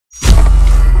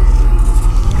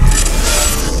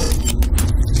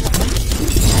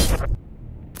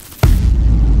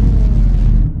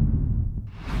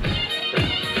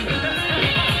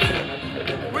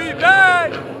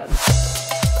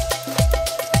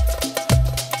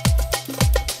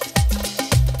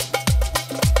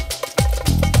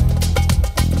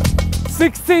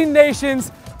16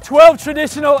 nations, 12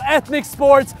 traditional ethnic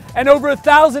sports, and over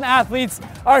 1,000 athletes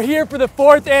are here for the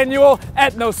 4th annual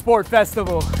Ethnosport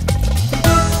Festival.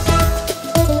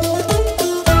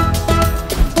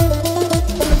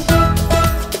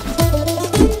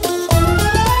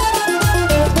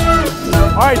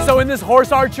 All right, so in this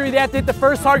horse archery, they have to hit the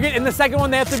first target, and the second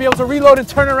one, they have to be able to reload and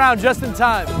turn around just in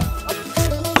time.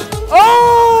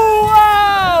 Oh,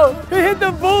 wow! He hit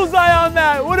the bullseye on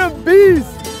that. What a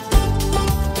beast!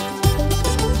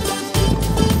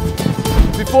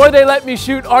 Before they let me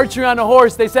shoot archery on a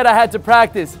horse, they said I had to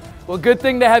practice. Well, good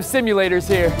thing they have simulators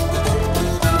here.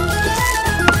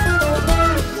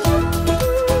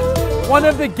 One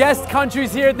of the guest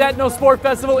countries here at the Ethnosport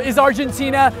Festival is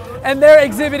Argentina, and they're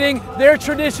exhibiting their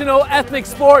traditional ethnic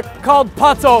sport called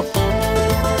pato.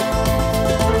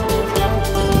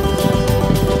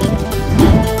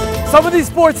 Some of these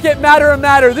sports get madder and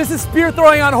madder. This is spear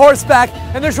throwing on horseback,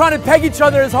 and they're trying to peg each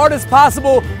other as hard as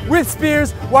possible with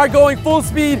spears while going full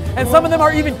speed, and some of them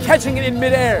are even catching it in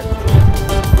midair.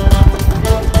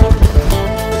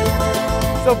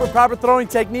 So for proper throwing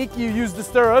technique, you use the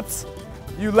stirrups.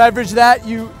 You leverage that,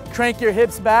 you crank your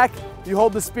hips back, you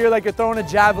hold the spear like you're throwing a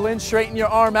javelin, straighten your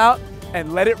arm out,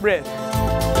 and let it rip.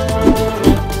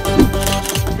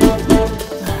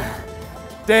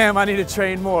 Damn, I need to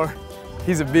train more.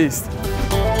 He's a beast.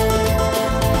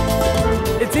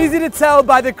 It's easy to tell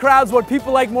by the crowds what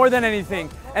people like more than anything,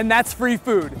 and that's free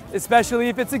food, especially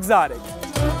if it's exotic.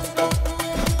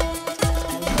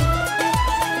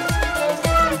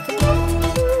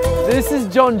 This is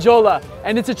jonjola,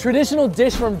 and it's a traditional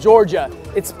dish from Georgia.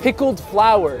 It's pickled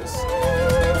flowers.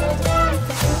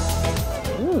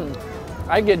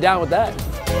 I can get down with that.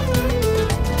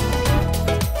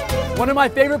 One of my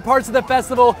favorite parts of the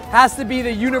festival has to be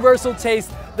the universal taste.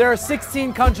 There are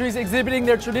 16 countries exhibiting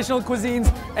their traditional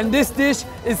cuisines, and this dish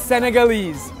is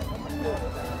Senegalese.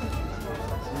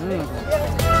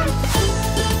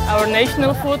 Our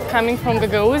national food coming from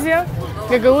Gagauzia.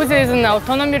 Gagauzia is an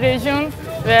autonomy region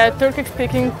where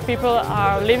Turkic-speaking people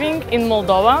are living in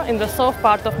Moldova, in the south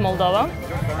part of Moldova.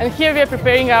 And here we are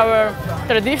preparing our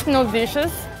traditional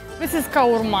dishes. This is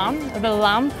kavurma, the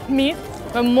lamb meat,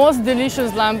 the most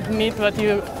delicious lamb meat that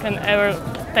you can ever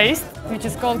taste, which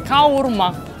is called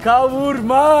kavurma.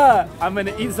 Kavurma! I'm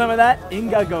gonna eat some of that in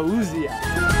Gagauzia.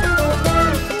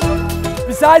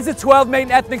 Besides the 12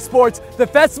 main ethnic sports, the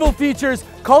festival features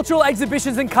cultural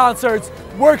exhibitions and concerts,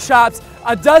 workshops,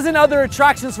 a dozen other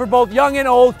attractions for both young and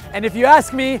old, and if you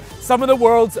ask me, some of the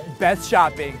world's best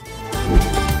shopping.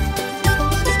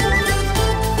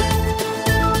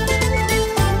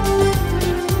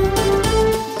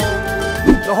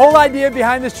 The whole idea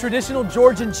behind this traditional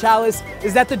Georgian chalice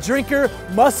is that the drinker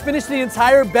must finish the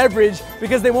entire beverage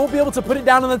because they won't be able to put it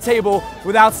down on the table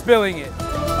without spilling it.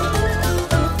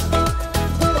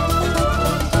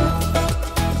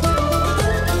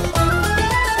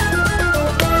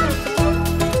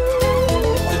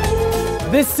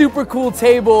 This super cool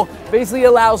table basically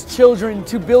allows children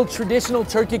to build traditional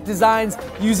Turkic designs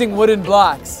using wooden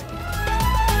blocks.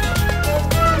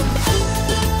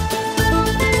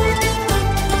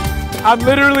 I'm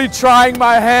literally trying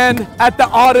my hand at the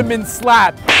Ottoman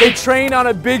slab. They train on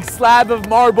a big slab of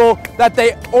marble that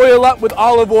they oil up with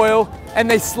olive oil, and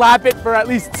they slap it for at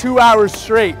least 2 hours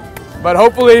straight. But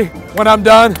hopefully, when I'm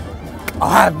done, I'll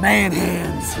have man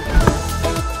hands.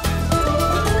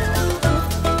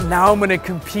 Now I'm gonna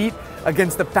compete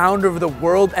against the founder of the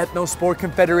World Ethnosport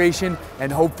Confederation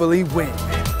and hopefully win.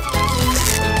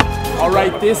 All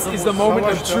right, this is the moment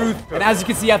of truth. And as you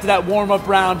can see after that warm-up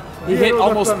round, he hit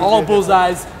almost all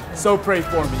bullseyes, so pray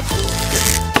for me.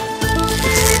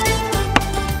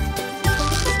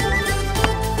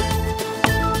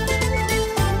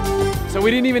 So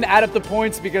we didn't even add up the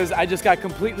points because I just got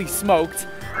completely smoked.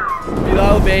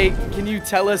 Bilal Bey, can you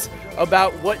tell us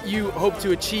about what you hope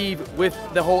to achieve with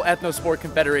the whole Ethnosport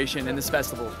Confederation in this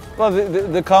festival? Well,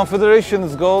 the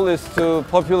Confederation's goal is to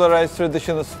popularize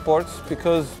traditional sports,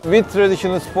 because with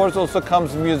traditional sports also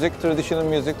comes music,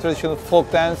 traditional folk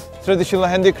dance, traditional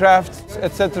handicrafts,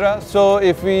 etc. So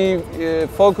if we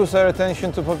focus our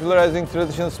attention to popularizing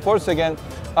traditional sports again,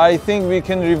 I think we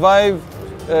can revive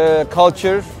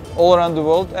culture all around the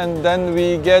world, and then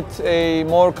we get a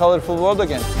more colorful world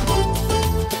again.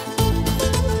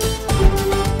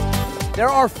 There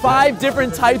are 5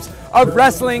 different types of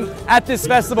wrestling at this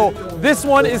festival. This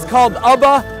one is called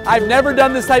Abba. I've never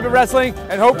done this type of wrestling,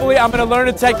 and hopefully I'm gonna learn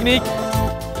a technique.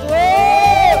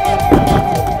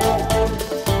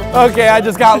 Okay, I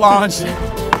just got launched.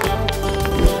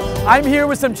 I'm here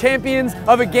with some champions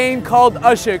of a game called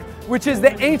Ashik. which is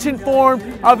the ancient form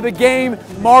of the game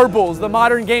marbles, the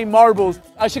modern game marbles.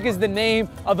 Ashik is the name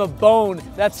of a bone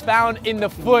that's found in the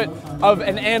foot of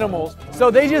an animal.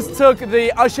 So they just took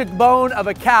the ashik bone of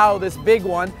a cow, this big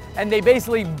one, and they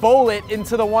basically bowl it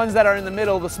into the ones that are in the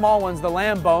middle, the small ones, the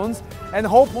lamb bones. And the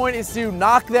whole point is to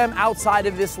knock them outside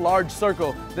of this large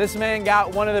circle. This man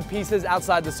got one of the pieces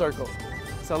outside the circle.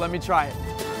 So let me try it.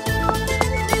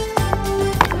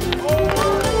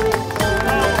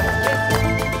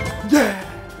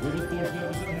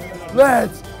 Yeah!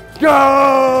 Let's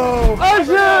go!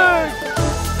 Ashik!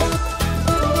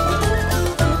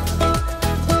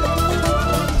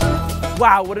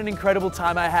 Wow, what an incredible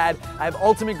time I had. I have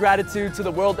ultimate gratitude to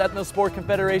the World Ethnosport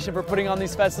Confederation for putting on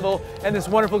this festival and this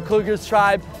wonderful Kyrgyz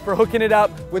tribe for hooking it up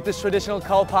with this traditional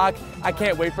kalpak. I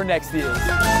can't wait for next year.